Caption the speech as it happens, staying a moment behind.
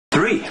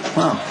3.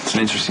 Wow, it's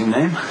an interesting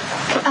name.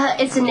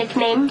 It's a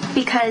nickname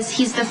because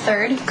he's the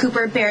third,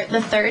 Cooper Barrett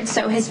the third,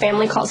 so his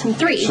family calls him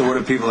 3. So what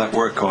do people at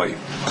work call you?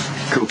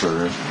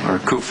 Cooper, or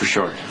Coop for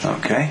short.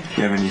 Okay.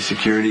 Do you have any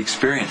security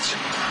experience?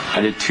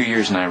 I did 2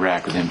 years in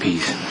Iraq with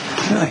MPs.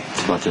 Really?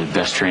 It's about the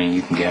best training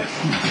you can get.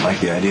 Like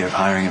the idea of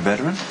hiring a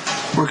veteran?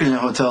 Working in a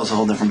hotel is a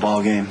whole different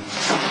ballgame.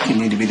 You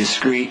need to be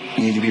discreet.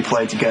 You need to be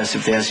polite to guests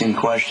if they ask you any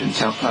questions.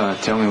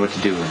 Tell me what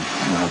to do,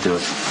 and I'll do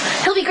it.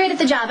 He'll be great at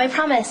the job, I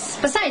promise.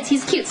 Besides,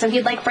 he's cute, so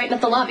he'd like brighten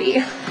up the lobby.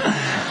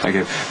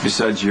 Okay,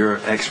 besides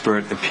your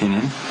expert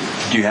opinion,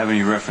 do you have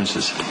any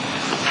references?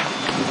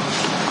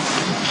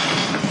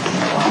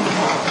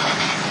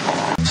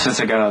 Since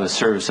I got out of the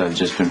service, I've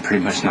just been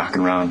pretty much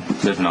knocking around,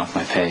 living off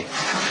my pay.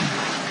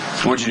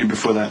 So what'd you do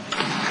before that?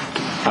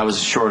 I was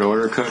a short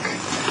order cook,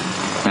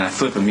 and I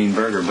flip a mean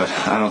burger, but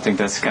I don't think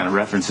that's the kind of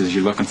references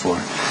you're looking for.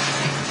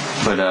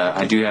 But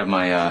I do have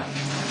my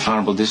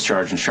honorable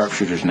discharge and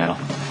sharpshooter's medal.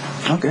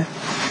 Okay.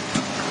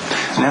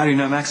 And how do you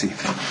know Maxie?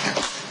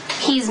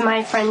 He's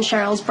my friend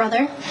Cheryl's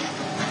brother.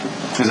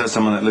 Is that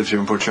someone that lives here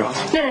in Port Charles?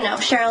 No.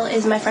 Cheryl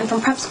is my friend from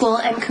prep school,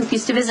 and Coop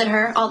used to visit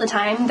her all the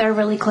time. They're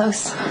really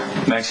close.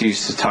 Maxie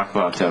used to talk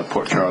about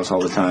Port Charles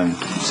all the time.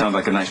 Sounds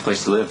like a nice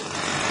place to live.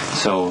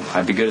 So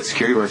I'd be good at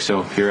security work,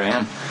 so here I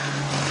am.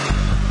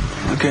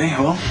 Okay,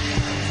 well,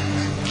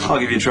 I'll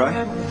give you a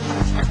try.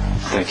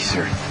 Thank you,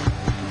 sir.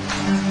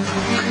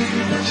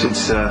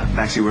 Since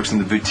Maxie works in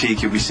the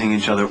boutique, you'll be seeing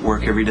each other at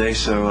work every day,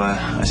 so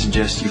I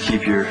suggest you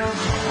keep your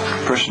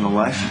personal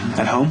life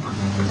at home.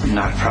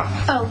 Not a problem.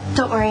 Oh,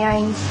 don't worry. I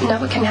know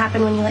what can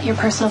happen when you let your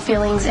personal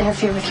feelings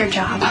interfere with your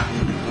job.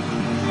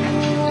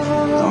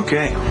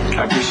 Okay.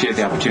 I appreciate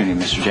the opportunity,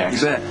 Mr.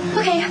 Jax. You bet.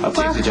 Okay, I'll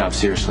take the job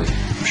seriously.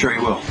 I'm sure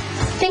you will.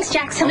 Thanks,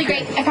 Jax. He'll be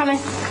great. I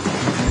promise.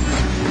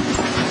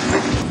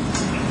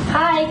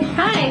 Hi.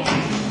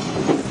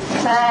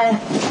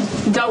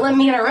 Don't let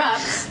me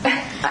interrupt.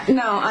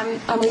 No,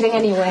 I'm leaving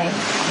anyway.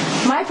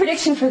 My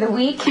prediction for the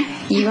week,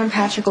 you and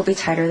Patrick will be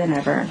tighter than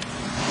ever.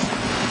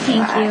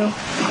 Thank you.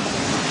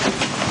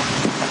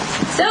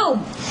 So,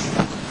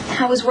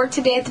 how was work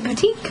today at the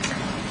boutique?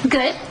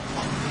 Good.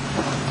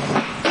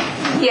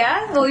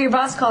 Yeah? Well, your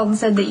boss called and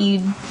said that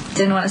you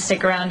didn't want to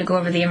stick around to go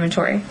over the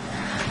inventory.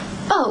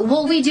 Oh,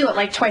 well, we do it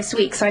like twice a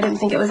week, so I didn't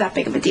think it was that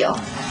big of a deal.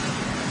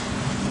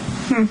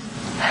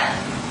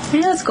 I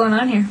know what's going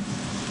on here.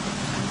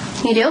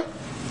 You do?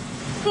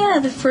 Yeah,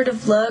 the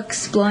furtive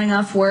looks, blowing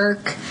off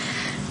work,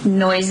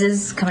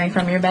 noises coming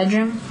from your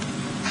bedroom.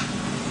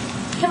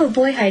 You have a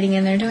boy hiding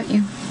in there, don't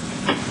you?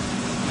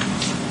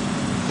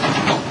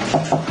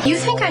 You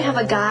think I have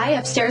a guy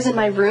upstairs in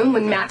my room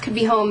when Matt could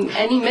be home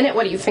any minute?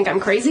 What do you think, I'm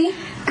crazy?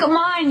 Come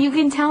on, you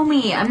can tell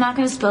me. I'm not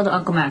going to spill to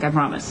Uncle Mac, I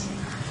promise.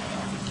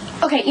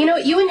 Okay, you know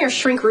what? You and your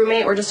shrink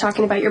roommate were just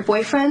talking about your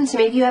boyfriend, so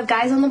maybe you have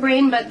guys on the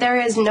brain, but there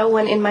is no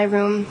one in my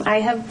room.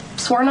 I have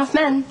sworn off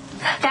men.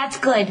 That's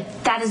good.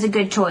 That is a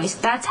good choice.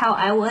 That's how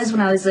I was when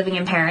I was living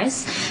in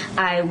Paris.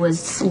 I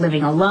was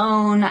living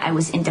alone. I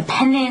was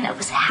independent. I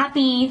was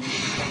happy.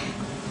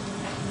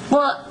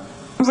 Well,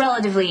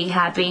 relatively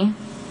happy.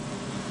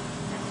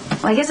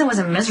 Well, I guess I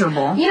wasn't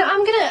miserable. You know,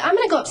 I'm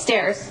gonna go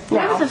upstairs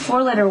now. That's a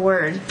 4-letter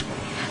word.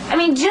 I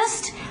mean,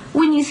 just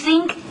when you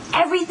think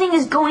everything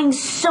is going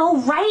so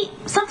right,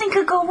 something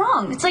could go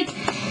wrong. It's like,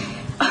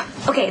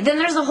 okay, then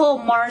there's the whole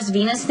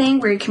Mars-Venus thing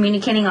where you're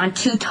communicating on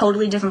 2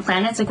 totally different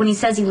planets. Like when he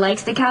says he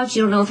likes the couch,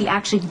 you don't know if he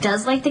actually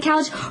does like the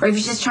couch or if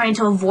he's just trying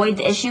to avoid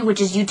the issue, which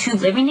is you two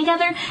living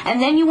together.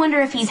 And then you wonder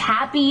if he's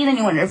happy, then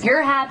you wonder if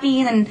you're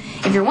happy, then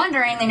if you're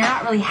wondering, then you're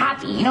not really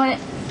happy. You know what?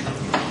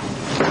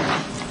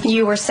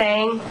 You were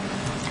saying?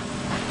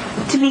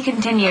 To be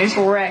continued.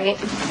 Right.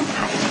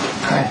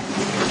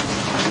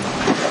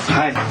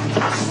 Hi.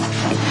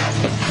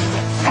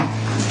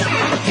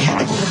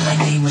 My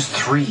name was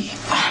 3.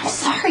 I'm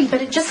sorry,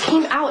 but it just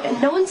came out and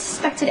no one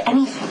suspected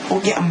anything.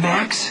 Oh, yeah,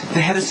 Max,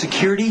 the head of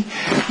security,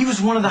 he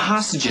was one of the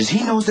hostages.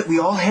 He knows that we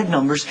all had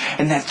numbers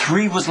and that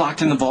 3 was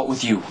locked in the vault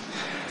with you.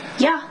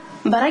 Yeah,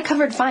 but I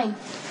covered fine.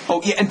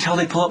 Oh, yeah, until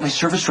they pull up my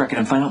service record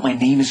and find out my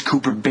name is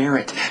Cooper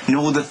Barrett,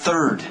 no the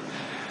 3rd.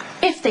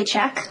 If they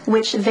check,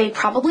 which they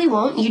probably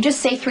won't, you just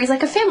say 3's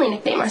like a family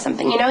nickname or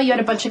something. You know, you had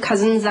a bunch of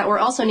cousins that were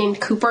also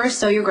named Cooper,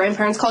 so your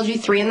grandparents called you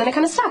 3 and then it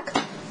kind of stuck.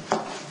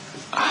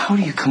 How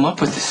do you come up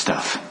with this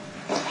stuff?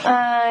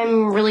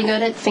 I'm really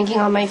good at thinking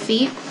on my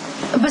feet.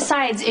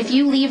 Besides, if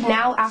you leave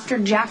now after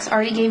Jax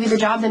already gave you the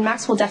job, then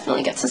Max will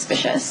definitely get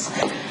suspicious.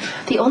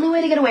 The only way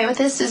to get away with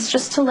this is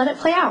just to let it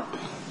play out.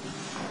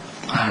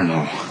 I don't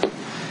know.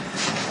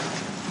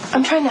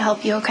 I'm trying to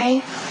help you,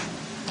 okay?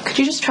 Could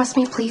you just trust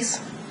me, please?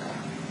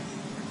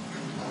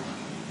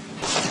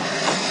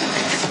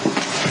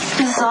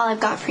 This is all I've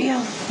got for you.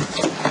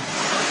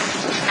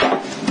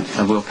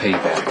 I will pay you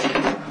back.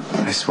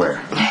 I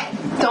swear.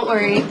 Don't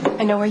worry.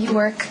 I know where you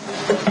work.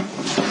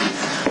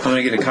 I'm going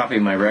to get a copy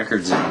of my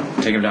records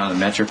and take them down to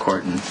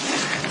Metrocourt and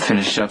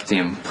finish up the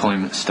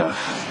employment stuff.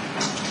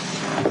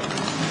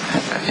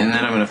 And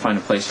then I'm going to find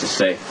a place to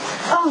stay.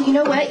 Oh, you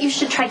know what? You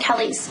should try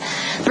Kelly's.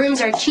 The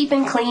rooms are cheap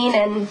and clean,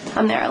 and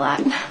I'm there a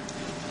lot.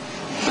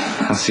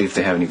 I'll see if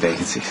they have any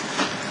vacancies.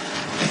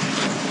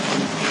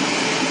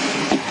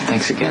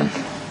 Thanks again.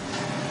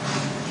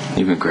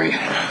 You've been great.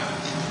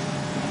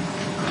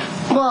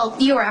 Well,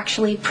 you were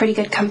actually pretty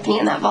good company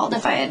in that vault.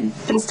 If I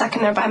had been stuck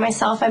in there by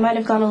myself, I might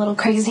have gone a little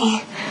crazy.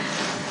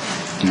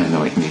 I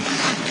know what you mean.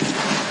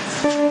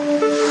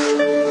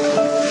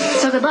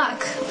 So good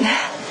luck.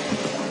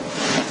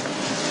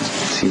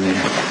 See you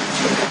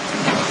later.